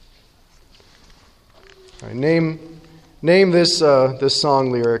All right, name this this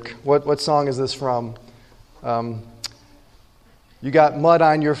song lyric. What song is this from? You got mud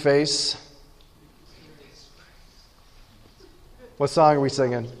on your face. What song are we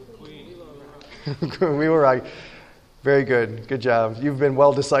singing? We were right. Very good. Good job. You've been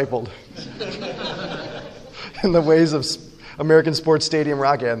well discipled in the ways of American sports stadium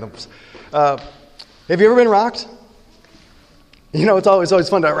rock anthems. Have you ever been rocked? You know, it's always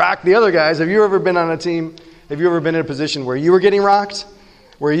fun to rock the other guys. Have you ever been on a team? Have you ever been in a position where you were getting rocked?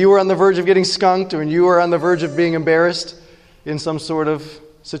 Where you were on the verge of getting skunked? Or you were on the verge of being embarrassed in some sort of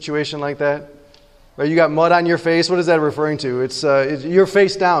situation like that? Or you got mud on your face? What is that referring to? It's you're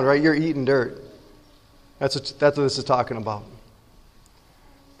face down, right? You're eating dirt. That's what this is talking about.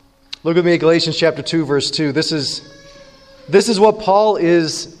 Look with me at Galatians chapter 2, verse 2. This is what Paul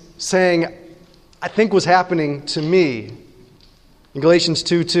is saying, I think was happening to me. In Galatians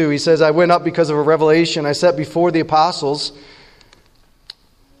 2:2, he says, I went up because of a revelation I set before the apostles,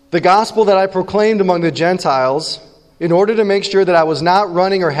 the gospel that I proclaimed among the Gentiles, in order to make sure that I was not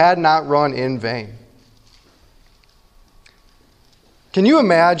running or had not run in vain. Can you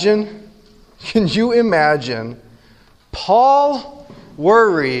imagine Paul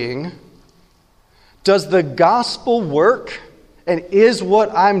worrying, does the gospel work? And is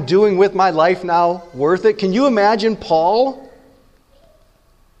what I'm doing with my life now worth it? Can you imagine Paul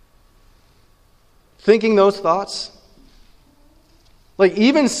thinking those thoughts? Like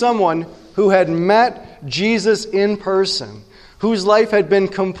even someone who had met Jesus in person, whose life had been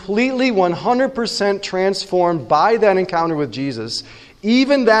completely 100% transformed by that encounter with Jesus,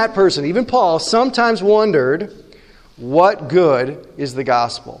 even that person, even Paul, sometimes wondered, what good is the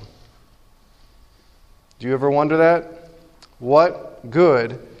gospel? Do you ever wonder that? What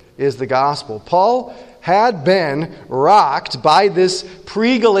good is the gospel? Paul had been rocked by this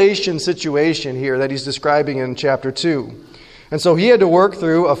pre-Galatian situation here that he's describing in chapter 2. And so he had to work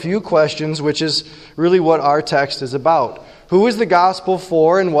through a few questions, which is really what our text is about. Who is the gospel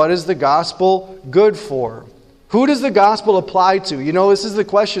for, and what is the gospel good for? Who does the gospel apply to? You know, this is the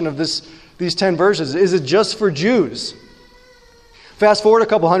question of these 10 verses. Is it just for Jews? Fast forward a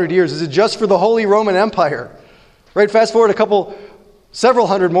couple hundred years. Is it just for the Holy Roman Empire? Right? Fast forward several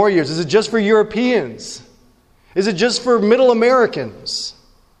hundred more years. Is it just for Europeans? Is it just for Middle Americans?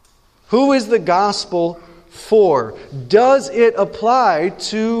 Who is the gospel for? Does it apply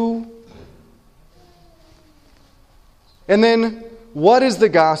to... And then, what is the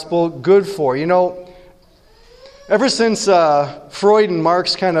gospel good for? You know, ever since Freud and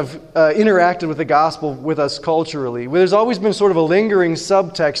Marx kind of interacted with the gospel with us culturally, there's always been sort of a lingering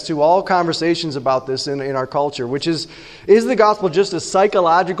subtext to all conversations about this in our culture, which is the gospel just a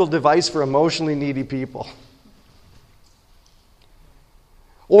psychological device for emotionally needy people?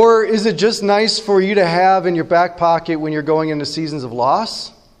 Or is it just nice for you to have in your back pocket when you're going into seasons of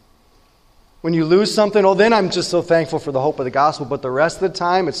loss? When you lose something, then I'm just so thankful for the hope of the gospel, but the rest of the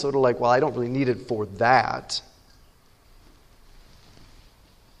time it's sort of like, well, I don't really need it for that.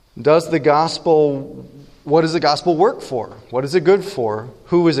 What does the gospel work for? What is it good for?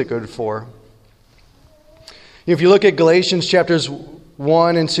 Who is it good for? If you look at Galatians chapters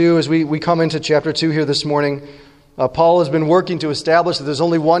 1 and 2, as we come into chapter 2 here this morning, Paul has been working to establish that there's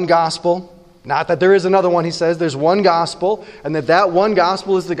only one gospel. Not that there is another one, he says. There's one gospel, and that one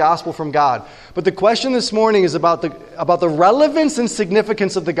gospel is the gospel from God. But the question this morning is about the relevance and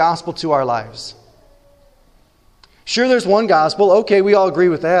significance of the gospel to our lives. Sure, there's one gospel. Okay, we all agree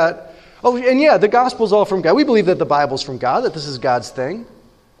with that. Oh, and yeah, the gospel's all from God. We believe that the Bible's from God, that this is God's thing.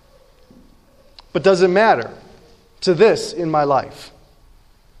 But does it matter to this in my life?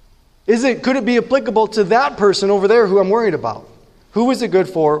 Could it be applicable to that person over there who I'm worried about? Who is it good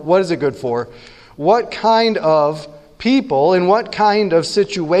for? What is it good for? What kind of people and what kind of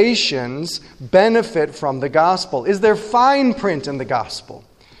situations benefit from the gospel? Is there fine print in the gospel?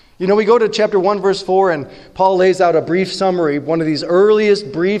 You know, we go to chapter 1, verse 4, and Paul lays out a brief summary, one of these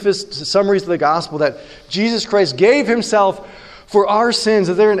briefest summaries of the gospel, that Jesus Christ gave himself for our sins.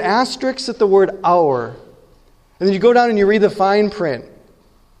 Is there an asterisk at the word our? And then you go down and you read the fine print.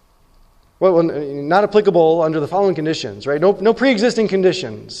 Well, not applicable under the following conditions, right? No pre-existing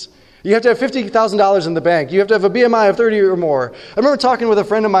conditions. You have to have $50,000 in the bank. You have to have a BMI of 30 or more. I remember talking with a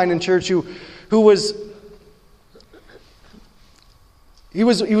friend of mine in church who was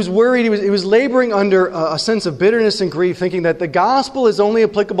worried. He was laboring under a sense of bitterness and grief, thinking that the gospel is only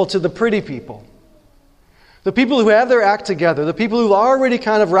applicable to the pretty people. The people who have their act together, the people who've already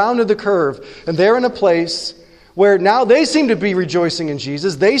kind of rounded the curve, and they're in a place where now they seem to be rejoicing in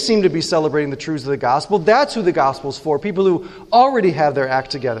Jesus. They seem to be celebrating the truths of the gospel. That's who the gospel's for, people who already have their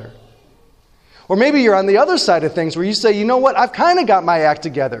act together. Or maybe you're on the other side of things where you say, you know what, I've kind of got my act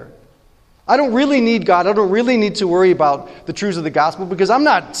together. I don't really need God. I don't really need to worry about the truths of the gospel because I'm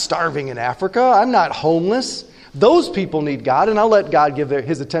not starving in Africa. I'm not homeless. Those people need God, and I'll let God give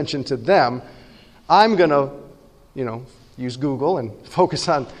his attention to them. I'm going to, use Google and focus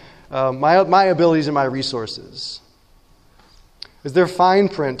on my abilities and my resources. Is there fine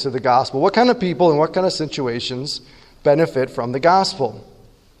print to the gospel? What kind of people and what kind of situations benefit from the gospel?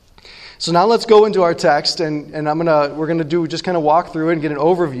 So now let's go into our text, and we're going to do just kind of walk through it and get an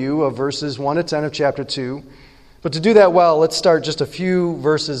overview of verses 1 to 10 of chapter 2. But to do that well, let's start just a few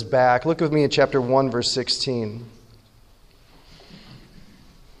verses back. Look with me at chapter 1, verse 16.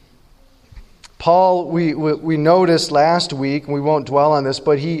 Paul, we noticed last week, and we won't dwell on this,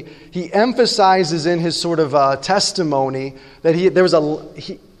 but he emphasizes in his sort of testimony that there was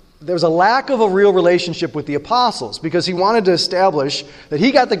a lack of a real relationship with the apostles because he wanted to establish that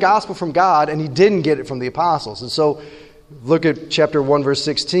he got the gospel from God and he didn't get it from the apostles. And so look at chapter 1, verse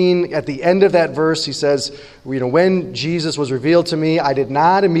 16. At the end of that verse, he says, when Jesus was revealed to me, I did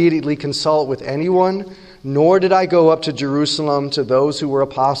not immediately consult with anyone, nor did I go up to Jerusalem to those who were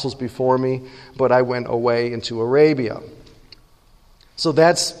apostles before me, but I went away into Arabia. So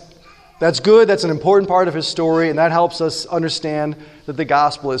that's good. That's an important part of his story, and that helps us understand that the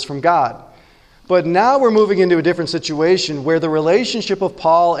gospel is from God. But now we're moving into a different situation where the relationship of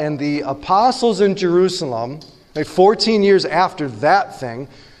Paul and the apostles in Jerusalem, 14 years after that thing,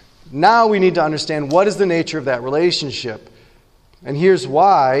 now we need to understand what is the nature of that relationship. And here's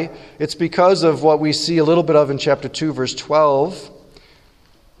why. It's because of what we see a little bit of in chapter 2, verse 12,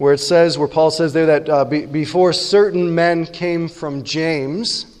 where Paul says there that before certain men came from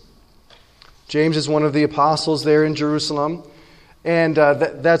James. James is one of the apostles there in Jerusalem. And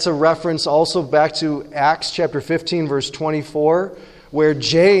that's a reference also back to Acts chapter 15, verse 24, where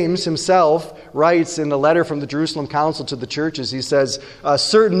James himself writes in the letter from the Jerusalem council to the churches, he says,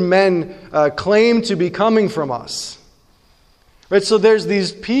 certain men claim to be coming from us. Right, so there's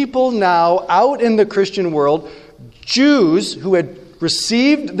these people now out in the Christian world, Jews who had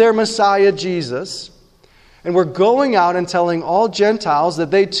received their Messiah Jesus, and were going out and telling all Gentiles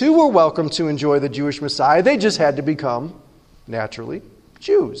that they too were welcome to enjoy the Jewish Messiah. They just had to become, naturally,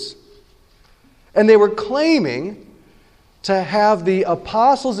 Jews. And they were claiming to have the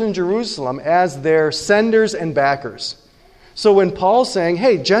apostles in Jerusalem as their senders and backers. So when Paul's saying,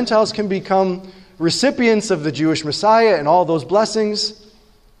 hey, Gentiles can become recipients of the Jewish Messiah and all those blessings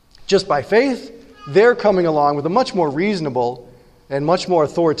just by faith, they're coming along with a much more reasonable and much more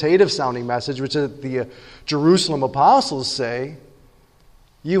authoritative sounding message, which the Jerusalem apostles say,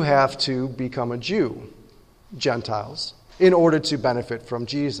 you have to become a Jew, Gentiles, in order to benefit from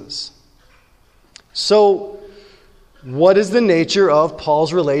Jesus. So, what is the nature of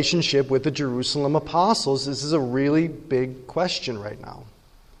Paul's relationship with the Jerusalem apostles? This is a really big question right now.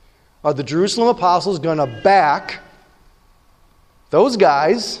 Are the Jerusalem apostles going to back those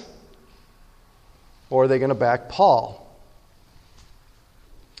guys, or are they going to back Paul?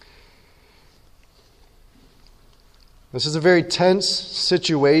 This is a very tense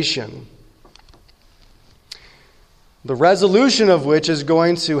situation, the resolution of which is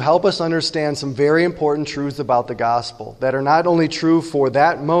going to help us understand some very important truths about the gospel that are not only true for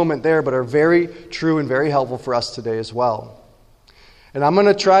that moment there, but are very true and very helpful for us today as well. And I'm going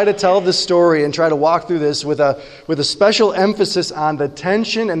to try to tell this story and try to walk through this with a special emphasis on the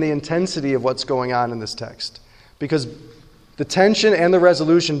tension and the intensity of what's going on in this text. Because the tension and the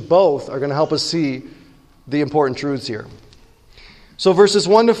resolution both are going to help us see the important truths here. So verses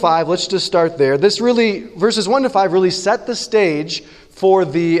 1 to 5, let's just start there. Verses 1 to 5 really set the stage for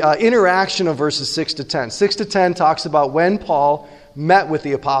the interaction of verses 6 to 10. 6 to 10 talks about when Paul met with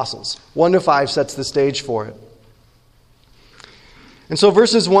the apostles. 1 to 5 sets the stage for it. And so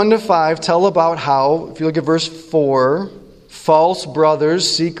verses 1 to 5 tell about how, if you look at verse 4, false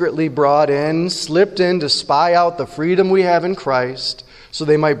brothers secretly slipped in to spy out the freedom we have in Christ so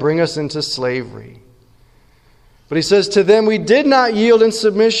they might bring us into slavery. But he says, to them we did not yield in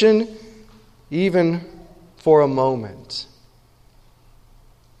submission even for a moment.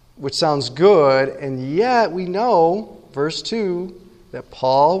 Which sounds good, and yet we know, verse 2, that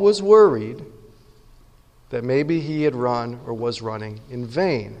Paul was worried that maybe he had run or was running in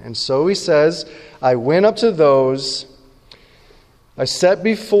vain. And so he says, I went up to those, I set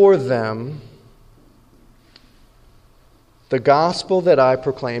before them the gospel that I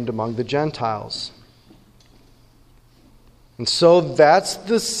proclaimed among the Gentiles. And so that's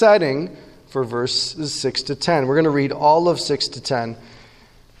the setting for verses 6 to 10. We're going to read all of 6 to 10.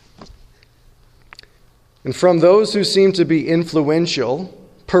 And from those who seem to be influential,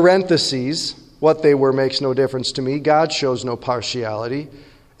 parentheses, what they were makes no difference to me. God shows no partiality.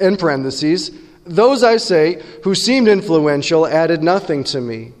 In parentheses, those, I say, who seemed influential added nothing to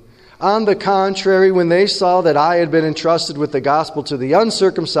me. On the contrary, when they saw that I had been entrusted with the gospel to the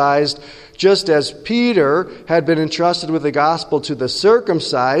uncircumcised, just as Peter had been entrusted with the gospel to the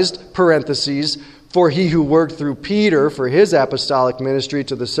circumcised, parentheses, for he who worked through Peter for his apostolic ministry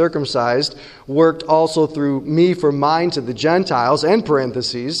to the circumcised, worked also through me for mine to the Gentiles, end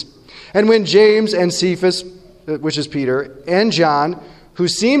parentheses. And when James and Cephas, which is Peter, and John, who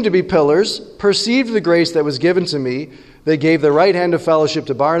seemed to be pillars, perceived the grace that was given to me, they gave the right hand of fellowship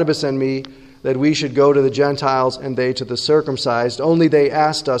to Barnabas and me, that we should go to the Gentiles and they to the circumcised. Only they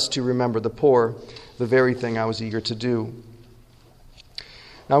asked us to remember the poor, the very thing I was eager to do.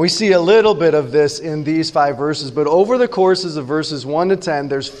 Now we see a little bit of this in these 5 verses, but over the courses of verses 1 to 10,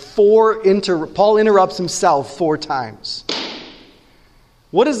 there's Paul interrupts himself 4 times.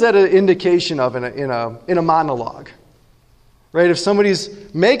 What is that an indication of in a monologue? Right? If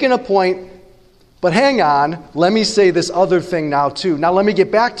somebody's making a point, but hang on, let me say this other thing now too. Now let me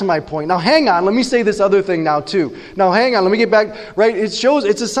get back to my point. Now hang on, let me say this other thing now too. Now hang on, let me get back. Right? It shows,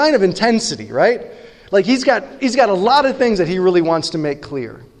 it's a sign of intensity, right? Like he's got a lot of things that he really wants to make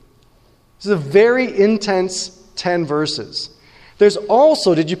clear. This is a very intense 10 verses. There's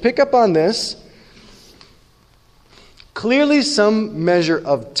also, did you pick up on this? Clearly some measure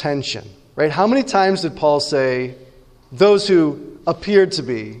of tension, right? How many times did Paul say, those who appeared to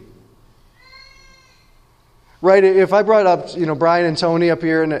be? Right, if I brought up, Brian and Tony up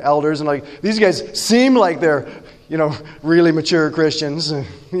here and the elders, and these guys seem like they're, really mature Christians,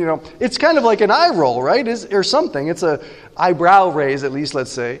 it's kind of like an eye roll, right? Or something. It's a eyebrow raise, at least,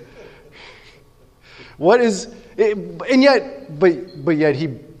 let's say. What is, and yet, but yet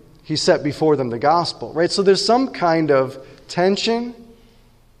he set before them the gospel, right? So there's some kind of tension.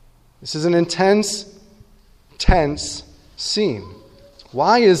 This is an intense, tense scene.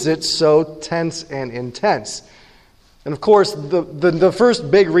 Why is it so tense and intense? And of course, the first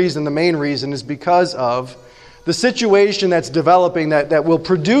big reason, the main reason, is because of the situation that's developing that will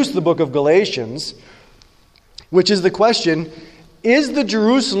produce the book of Galatians, which is the question, is the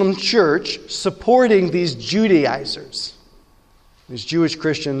Jerusalem church supporting these Judaizers, these Jewish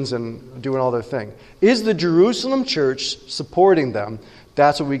Christians and doing all their thing? Is the Jerusalem church supporting them?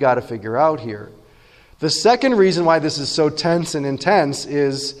 That's what we got to figure out here. The second reason why this is so tense and intense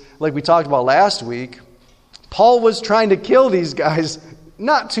is, like we talked about last week, Paul was trying to kill these guys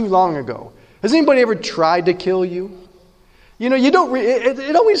not too long ago. Has anybody ever tried to kill you? You don't.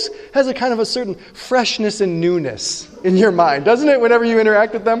 It always has a kind of a certain freshness and newness in your mind, doesn't it? Whenever you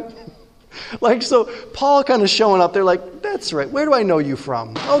interact with them, so Paul kind of showing up there, like, that's right. Where do I know you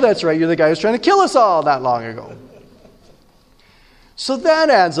from? Oh, that's right. You're the guy who's trying to kill us all not long ago. So that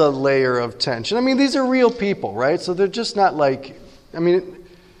adds a layer of tension. These are real people, right? So they're just not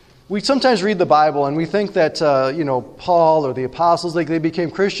we sometimes read the Bible and we think that, Paul or the apostles, they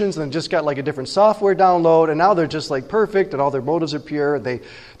became Christians and then just got a different software download and now they're just perfect and all their motives are pure. They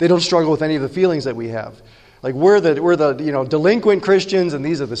don't struggle with any of the feelings that we have. We're the delinquent Christians and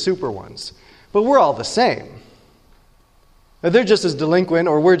these are the super ones. But we're all the same. They're just as delinquent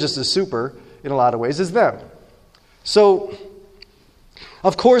or we're just as super in a lot of ways as them. So,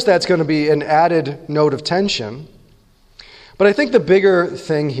 of course, that's going to be an added note of tension. But I think the bigger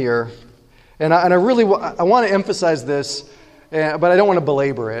thing here, and I want to emphasize this, but I don't want to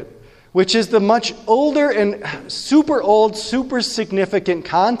belabor it, which is the much older and super old, super significant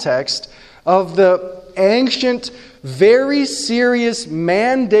context of the ancient, very serious,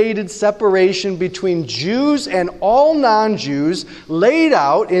 mandated separation between Jews and all non-Jews laid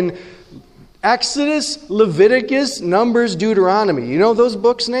out in Exodus, Leviticus, Numbers, Deuteronomy. You know those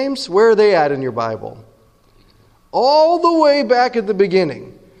books' names? Where are they at in your Bible? All the way back at the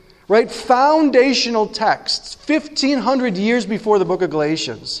beginning, right? Foundational texts, 1,500 years before the book of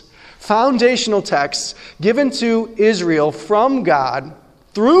Galatians. Foundational texts given to Israel from God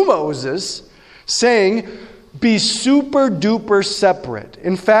through Moses saying, be super duper separate.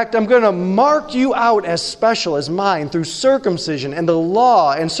 In fact, I'm going to mark you out as special as mine through circumcision and the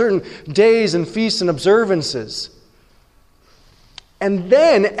law and certain days and feasts and observances. And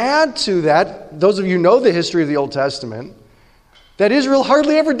then add to that, those of you who know the history of the Old Testament, that Israel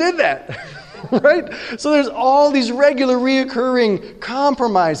hardly ever did that. Right? So there's all these regular reoccurring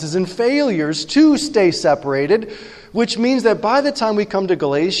compromises and failures to stay separated, which means that by the time we come to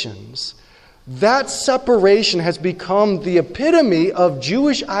Galatians, that separation has become the epitome of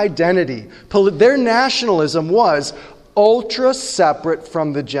Jewish identity. Their nationalism was ultra separate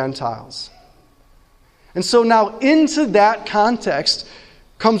from the Gentiles. And so now into that context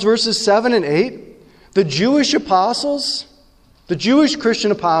comes verses 7 and 8. The Jewish apostles, the Jewish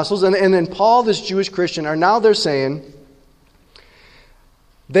Christian apostles, and then Paul, this Jewish Christian, are now they're saying,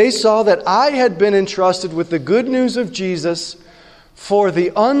 they saw that I had been entrusted with the good news of Jesus for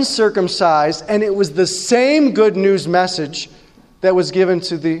the uncircumcised, and it was the same good news message that was given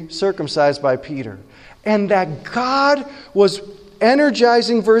to the circumcised by Peter. And that God was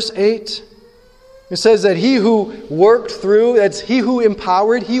energizing, verse 8. It says that he who worked through, that's he who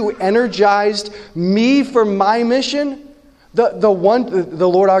empowered, he who energized me for my mission. The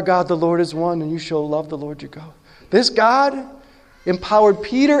Lord our God, the Lord is one, and you shall love the Lord your God. This God empowered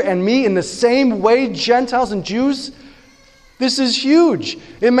Peter and me in the same way, Gentiles and Jews. This is huge.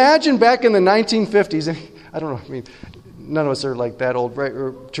 Imagine back in the 1950s, and I don't know, I mean, none of us are like that old, right,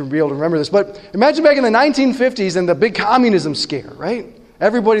 to be able to remember this, but imagine back in the 1950s and the big communism scare, right?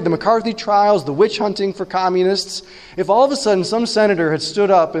 Everybody, the McCarthy trials, the witch hunting for communists. If all of a sudden some senator had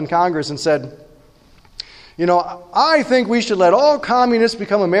stood up in Congress and said, you know, I think we should let all communists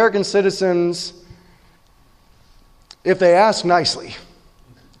become American citizens if they ask nicely.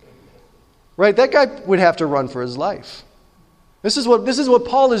 Right? That guy would have to run for his life. This is what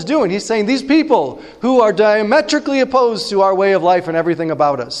Paul is doing. He's saying these people who are diametrically opposed to our way of life and everything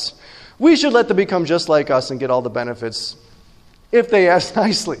about us, we should let them become just like us and get all the benefits if they ask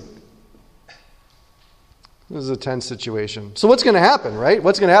nicely. This is a tense situation. So what's going to happen, right?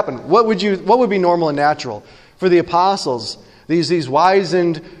 What's going to happen? What would be normal and natural for the apostles, these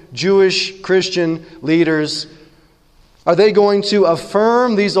wizened Jewish Christian leaders? Are they going to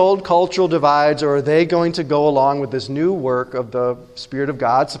affirm these old cultural divides, or are they going to go along with this new work of the Spirit of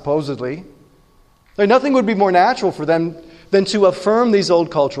God, supposedly? Nothing would be more natural for them than to affirm these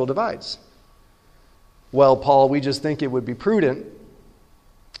old cultural divides. Well, Paul, we just think it would be prudent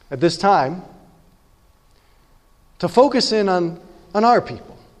at this time to focus in on our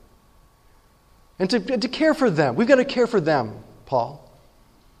people and to care for them. We've got to care for them, Paul.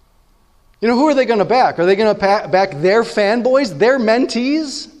 You know, who are they going to back? Are they going to back their fanboys, their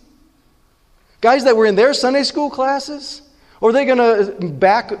mentees? Guys that were in their Sunday school classes? Or are they going to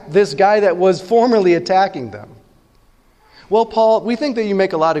back this guy that was formerly attacking them? Well, Paul, we think that you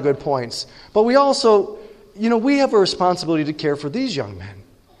make a lot of good points. But we also, we have a responsibility to care for these young men.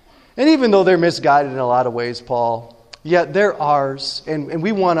 And even though they're misguided in a lot of ways, Paul, yet they're ours. And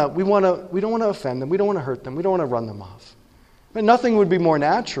we don't want to offend them. We don't want to hurt them. We don't want to run them off. But nothing would be more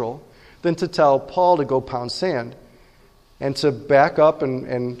natural than to tell Paul to go pound sand and to back up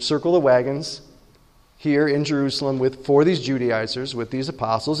and circle the wagons here in Jerusalem for these Judaizers, with these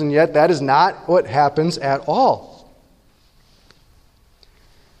apostles, and yet that is not what happens at all.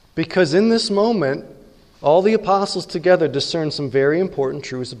 Because in this moment, all the apostles together discern some very important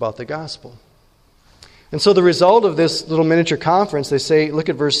truths about the gospel. And so the result of this little miniature conference, they say, look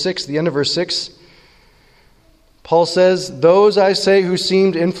at verse 6, the end of verse 6, Paul says, those, I say, who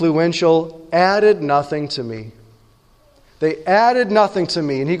seemed influential added nothing to me. They added nothing to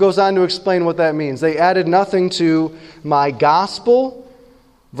me. And he goes on to explain what that means. They added nothing to my gospel.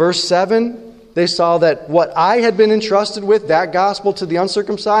 Verse 7, they saw that what I had been entrusted with, that gospel to the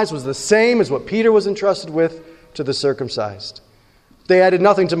uncircumcised, was the same as what Peter was entrusted with to the circumcised. They added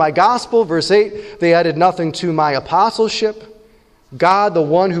nothing to my gospel. Verse 8, they added nothing to my apostleship. God, the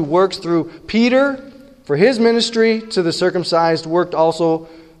one who works through Peter for his ministry to the circumcised, worked also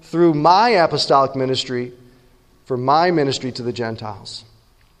through my apostolic ministry for my ministry to the Gentiles.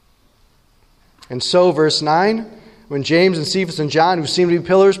 And so, verse 9, when James and Cephas and John, who seemed to be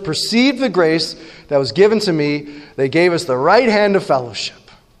pillars, perceived the grace that was given to me, they gave us the right hand of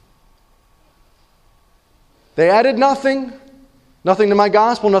fellowship. They added nothing to my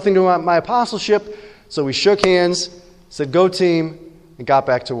gospel, nothing to my apostleship. So we shook hands, said, go team, and got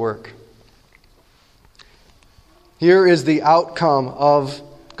back to work. Here is the outcome of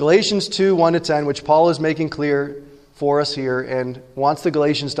Galatians 2, 1-10, which Paul is making clear for us here and wants the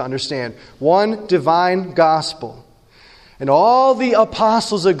Galatians to understand. One divine gospel. And all the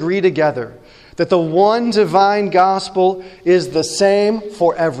apostles agree together that the one divine gospel is the same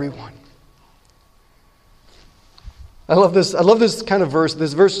for everyone. I love this kind of verse.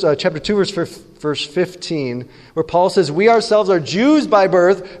 This verse, chapter 2, verse 15, where Paul says, we ourselves are Jews by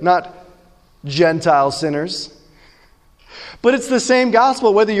birth, not Gentile sinners. But it's the same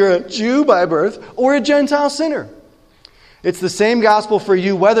gospel whether you're a Jew by birth or a Gentile sinner. It's the same gospel for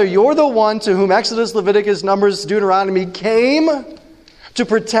you whether you're the one to whom Exodus, Leviticus, Numbers, Deuteronomy came to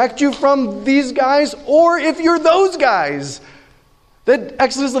protect you from these guys, or if you're those guys that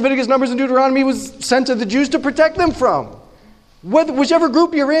Exodus, Leviticus, Numbers, and Deuteronomy was sent to the Jews to protect them from. Whichever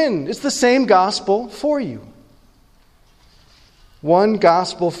group you're in, it's the same gospel for you. One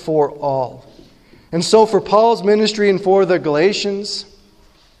gospel for all. And so for Paul's ministry and for the Galatians,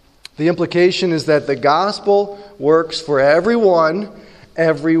 the implication is that the gospel works for everyone,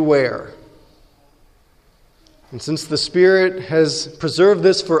 everywhere. And since the Spirit has preserved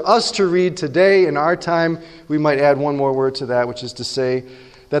this for us to read today in our time, we might add one more word to that, which is to say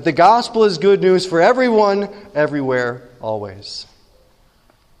that the gospel is good news for everyone, everywhere, always.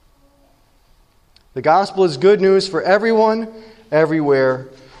 The gospel is good news for everyone, everywhere,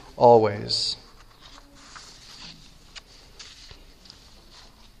 always.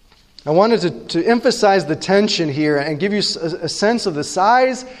 I wanted to emphasize the tension here and give you a sense of the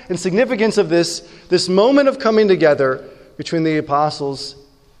size and significance of this moment of coming together between the apostles.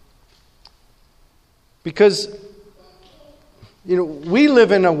 Because, we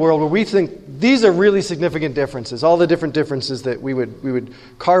live in a world where we think these are really significant differences, all the different differences that we would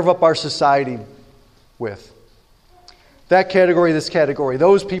carve up our society with. That category, this category,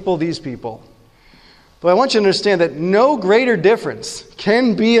 those people, these people. But I want you to understand that no greater difference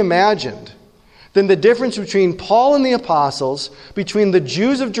can be imagined than the difference between Paul and the apostles, between the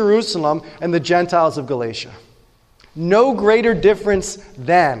Jews of Jerusalem and the Gentiles of Galatia. No greater difference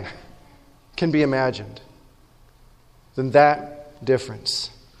then can be imagined than that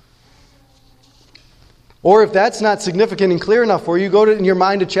difference. Or if that's not significant and clear enough for you, go in your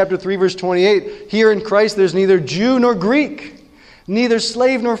mind to chapter 3, verse 28. Here in Christ there's neither Jew nor Greek, neither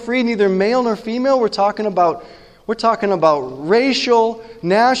slave nor free, neither male nor female. We're talking about racial,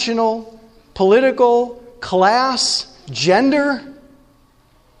 national, political, class, gender.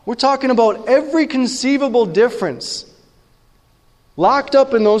 We're talking about every conceivable difference locked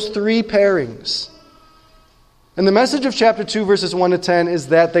up in those three pairings. And the message of chapter 2, verses 1 to 10 is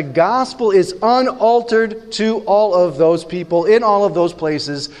that the gospel is unaltered to all of those people in all of those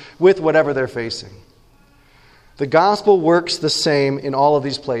places with whatever they're facing. The gospel works the same in all of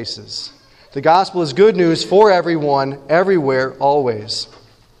these places. The gospel is good news for everyone, everywhere, always.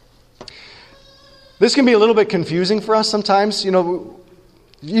 This can be a little bit confusing for us sometimes.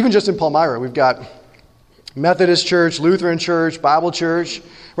 Even just in Palmyra, we've got Methodist church, Lutheran church, Bible church,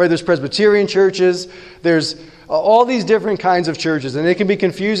 right? There's Presbyterian churches. There's all these different kinds of churches. And it can be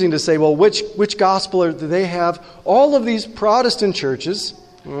confusing to say, well, which gospel do they have? All of these Protestant churches,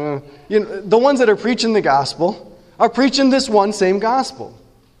 the ones that are preaching the gospel, are preaching this one same gospel.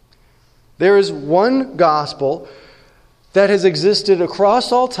 There is one gospel that has existed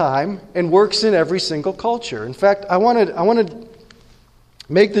across all time and works in every single culture. In fact, I want to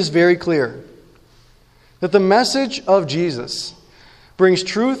make this very clear, that the message of Jesus brings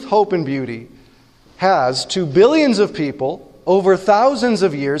truth, hope, and beauty, has to billions of people over thousands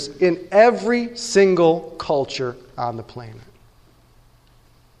of years in every single culture on the planet.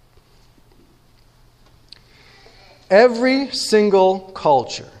 Every single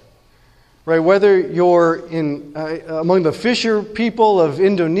culture, right? Whether you're among the fisher people of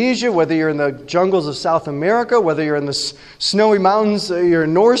Indonesia, whether you're in the jungles of South America, whether you're in the snowy mountains, you're a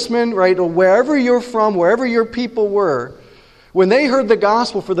Norseman, right? Wherever you're from, wherever your people were, when they heard the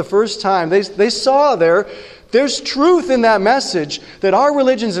gospel for the first time, they saw there's truth in that message that our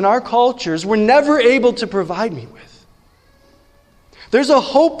religions and our cultures were never able to provide me with. There's a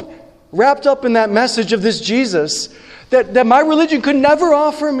hope wrapped up in that message of this Jesus that my religion could never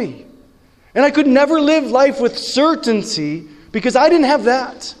offer me. And I could never live life with certainty because I didn't have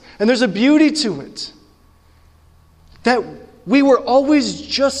that. And there's a beauty to it that we were always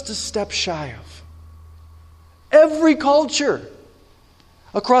just a step shy of. Every culture,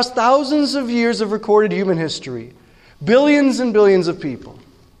 across thousands of years of recorded human history, billions and billions of people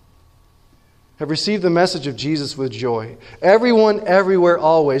have received the message of Jesus with joy. Everyone, everywhere,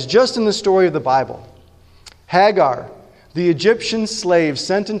 always. Just in the story of the Bible, Hagar, the Egyptian slave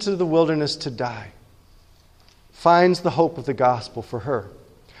sent into the wilderness to die, finds the hope of the gospel for her.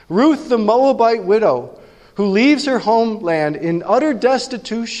 Ruth, the Moabite widow, who leaves her homeland in utter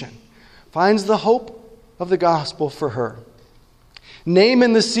destitution, finds the hope of the gospel for her.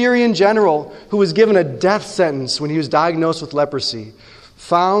 Naaman, the Syrian general, who was given a death sentence when he was diagnosed with leprosy,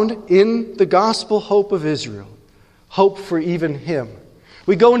 found in the gospel hope of Israel, hope for even him.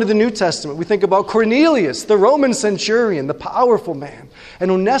 We go into the New Testament, we think about Cornelius, the Roman centurion, the powerful man, and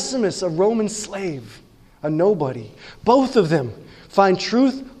Onesimus, a Roman slave, a nobody. Both of them find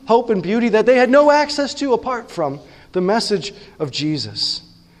truth, hope, and beauty that they had no access to apart from the message of Jesus.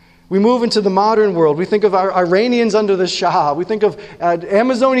 We move into the modern world. We think of our Iranians under the Shah. We think of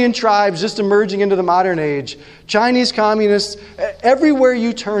Amazonian tribes just emerging into the modern age. Chinese communists. Everywhere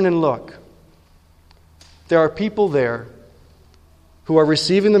you turn and look, there are people there who are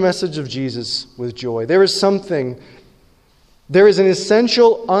receiving the message of Jesus with joy. There is something There is an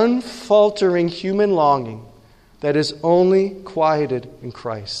essential, unfaltering human longing that is only quieted in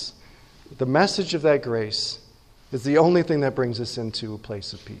Christ. The message of that grace is the only thing that brings us into a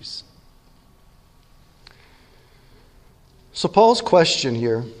place of peace. So Paul's question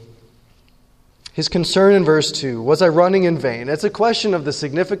here, his concern in verse 2, was I running in vain? It's a question of the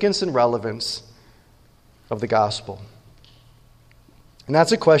significance and relevance of the gospel. And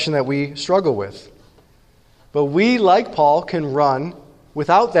that's a question that we struggle with. But we, like Paul, can run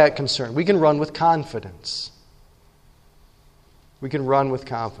without that concern. We can run with confidence. We can run with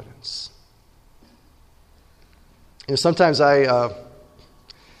confidence. Sometimes I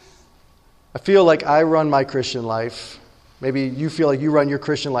feel like I run my Christian life. Maybe you feel like you run your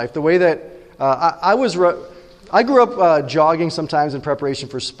Christian life. The way that I grew up jogging sometimes in preparation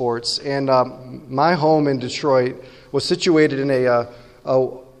for sports, and my home in Detroit was situated in a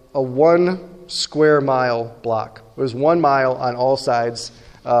 1 square mile block. It was 1 mile on all sides,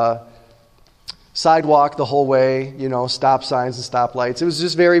 sidewalk the whole way, stop signs and stoplights. It was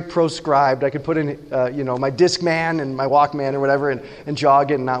just very proscribed. I could put in, my Discman and my Walkman or whatever and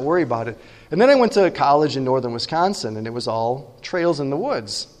jog it and not worry about it. And then I went to college in northern Wisconsin, and it was all trails in the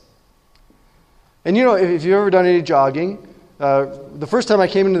woods. And if you've ever done any jogging, the first time I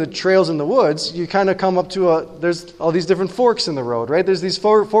came into the trails in the woods, you kind of come up to there's all these different forks in the road, right? There's these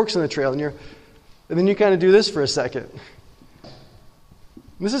forks in the trail, and then you kind of do this for a second.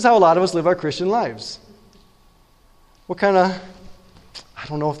 And this is how a lot of us live our Christian lives. I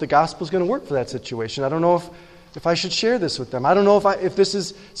don't know if the gospel is going to work for that situation. I don't know if I should share this with them. I don't know if this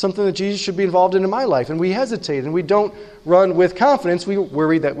is something that Jesus should be involved in my life. And we hesitate, and we don't run with confidence. We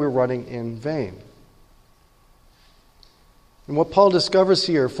worry that we're running in vain. And what Paul discovers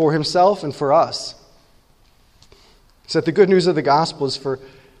here for himself and for us is that the good news of the gospel is for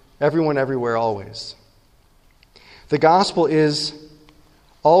everyone, everywhere, always. The gospel is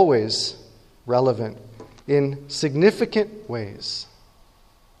always relevant in significant ways.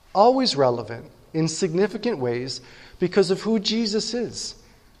 Always relevant in significant ways because of who Jesus is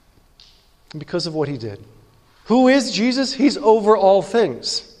and because of what he did. Who is Jesus? He's over all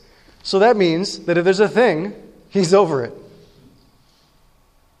things. So that means that if there's a thing, he's over it.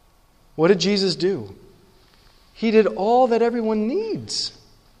 What did Jesus do? He did all that everyone needs.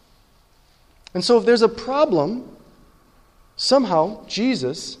 And so if there's a problem, somehow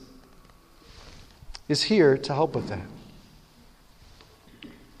Jesus is here to help with that.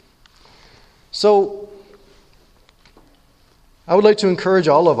 So I would like to encourage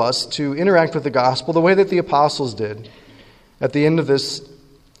all of us to interact with the gospel the way that the apostles did at the end of this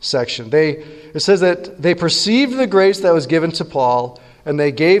section. It says that they perceived the grace that was given to Paul, and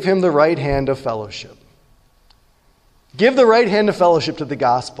they gave him the right hand of fellowship. Give the right hand of fellowship to the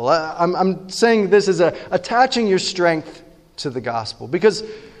gospel. I'm saying this as attaching your strength to the gospel. Because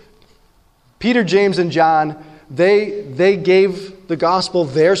Peter, James, and John, they gave the gospel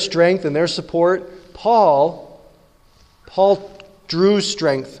their strength and their support. Paul drew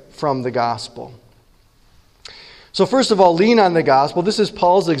strength from the gospel. So first of all, lean on the gospel. This is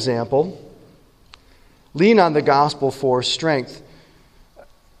Paul's example. Lean on the gospel for strength.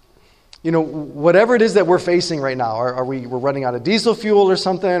 Whatever it is that we're facing right now, we're running out of diesel fuel or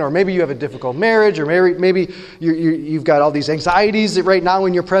something, or maybe you have a difficult marriage, or maybe you've got all these anxieties right now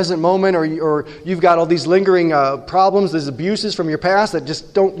in your present moment, or you've got all these lingering problems, these abuses from your past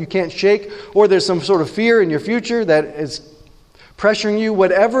that you can't shake, or there's some sort of fear in your future that is pressuring you.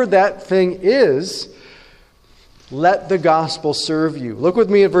 Whatever that thing is, let the gospel serve you. Look with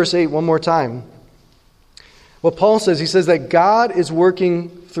me at verse 8 one more time. What Paul says, he says that God is working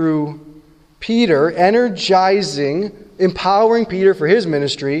through Peter, energizing, empowering Peter for his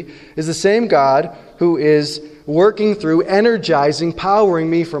ministry, is the same God who is working through, energizing, powering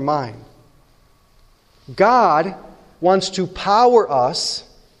me for mine. God wants to power us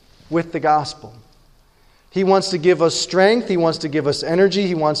with the gospel. He wants to give us strength. He wants to give us energy.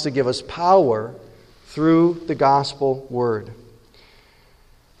 He wants to give us power through the gospel word.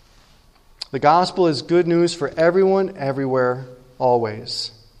 The gospel is good news for everyone, everywhere,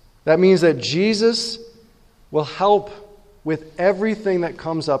 always. That means that Jesus will help with everything that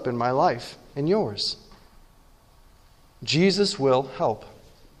comes up in my life and yours. Jesus will help.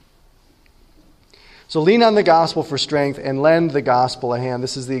 So lean on the gospel for strength and lend the gospel a hand.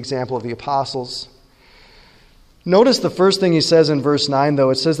 This is the example of the apostles. Notice the first thing he says in verse 9,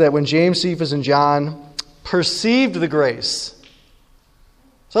 though. It says that when James, Cephas, and John perceived the grace.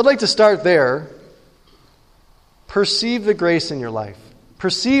 So I'd like to start there. Perceive the grace in your life.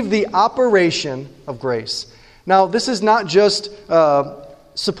 Perceive the operation of grace. Now, this is not just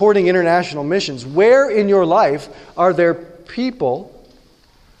supporting international missions. Where in your life are there people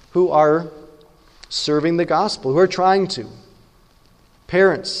who are serving the gospel, who are trying to.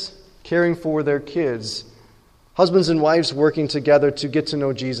 Parents caring for their kids. Husbands and wives working together to get to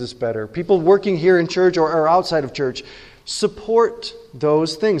know Jesus better. People working here in church or outside of church. Support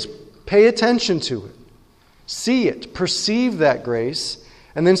those things. Pay attention to it. See it. Perceive that grace.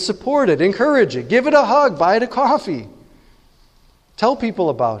 And then support it. Encourage it. Give it a hug. Buy it a coffee. Tell people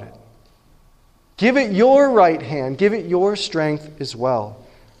about it. Give it your right hand. Give it your strength as well.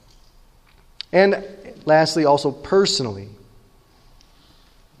 And lastly, also personally.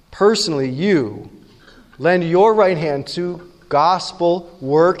 Personally, you lend your right hand to gospel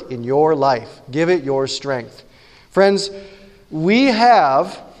work in your life. Give it your strength. Friends, we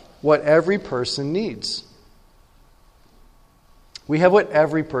have what every person needs. We have what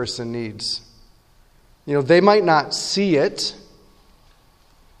every person needs. They might not see it.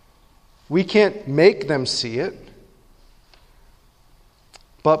 We can't make them see it.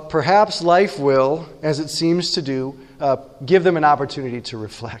 But perhaps life will, as it seems to do, give them an opportunity to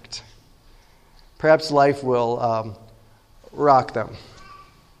reflect. Perhaps life will rock them.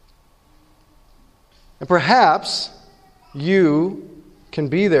 And perhaps you can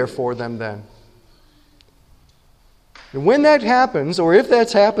be there for them then. And when that happens, or if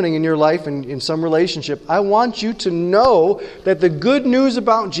that's happening in your life and in some relationship, I want you to know that the good news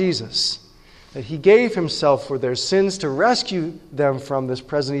about Jesus, that He gave Himself for their sins to rescue them from this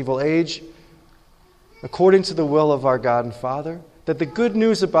present evil age, according to the will of our God and Father, that the good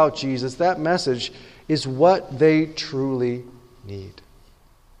news about Jesus, that message, is what they truly need.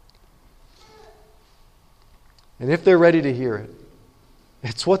 And if they're ready to hear it,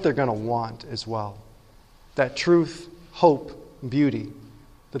 it's what they're going to want as well. That truth, hope, beauty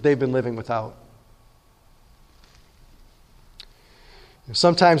that they've been living without.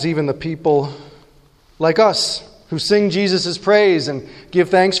 Sometimes even the people like us who sing Jesus' praise and give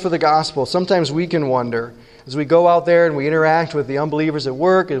thanks for the gospel, sometimes we can wonder as we go out there and we interact with the unbelievers at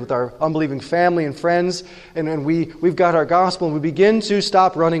work and with our unbelieving family and friends, and we've got our gospel and we begin to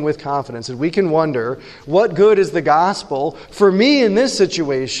stop running with confidence. And we can wonder, what good is the gospel for me in this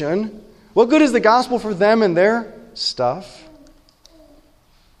situation? What good is the gospel for them and their stuff?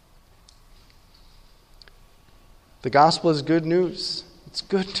 The gospel is good news. It's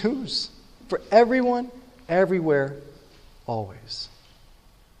good news for everyone, everywhere, always.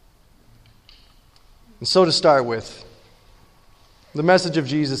 And so to start with, the message of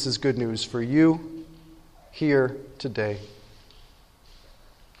Jesus is good news for you here today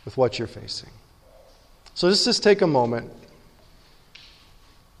with what you're facing. So let's just take a moment.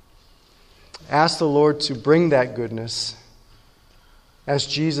 Ask the Lord to bring that goodness. Ask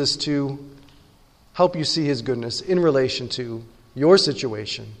Jesus to help you see His goodness in relation to your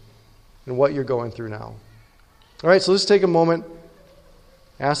situation and what you're going through now. All right, so let's take a moment.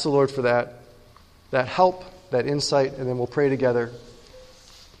 Ask the Lord for that help, that insight, and then we'll pray together.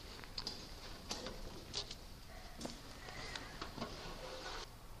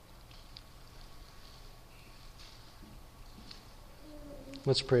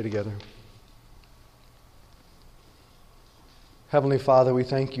 Let's pray together. Heavenly Father, we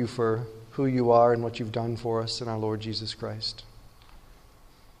thank you for who you are and what you've done for us in our Lord Jesus Christ.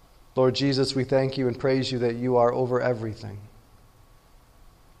 Lord Jesus, we thank you and praise you that you are over everything.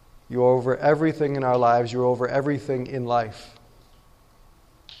 You are over everything in our lives. You are over everything in life.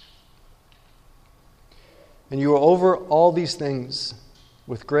 And you are over all these things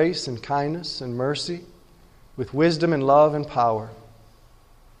with grace and kindness and mercy, with wisdom and love and power.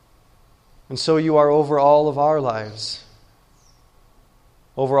 And so you are over all of our lives,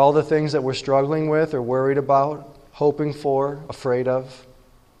 over all the things that we're struggling with or worried about, hoping for, afraid of.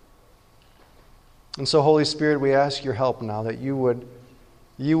 And so, Holy Spirit, we ask your help now that you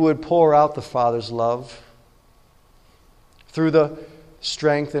would pour out the Father's love through the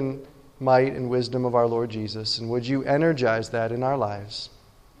strength and might and wisdom of our Lord Jesus. And would you energize that in our lives?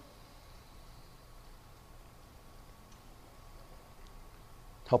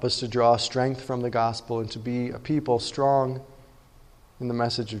 Help us to draw strength from the gospel and to be a people strong in the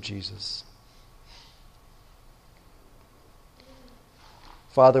message of Jesus.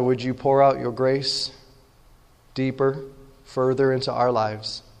 Father, would you pour out your grace deeper, further into our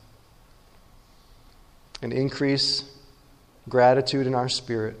lives and increase gratitude in our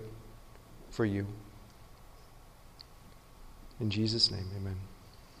spirit for you. In Jesus' name, amen.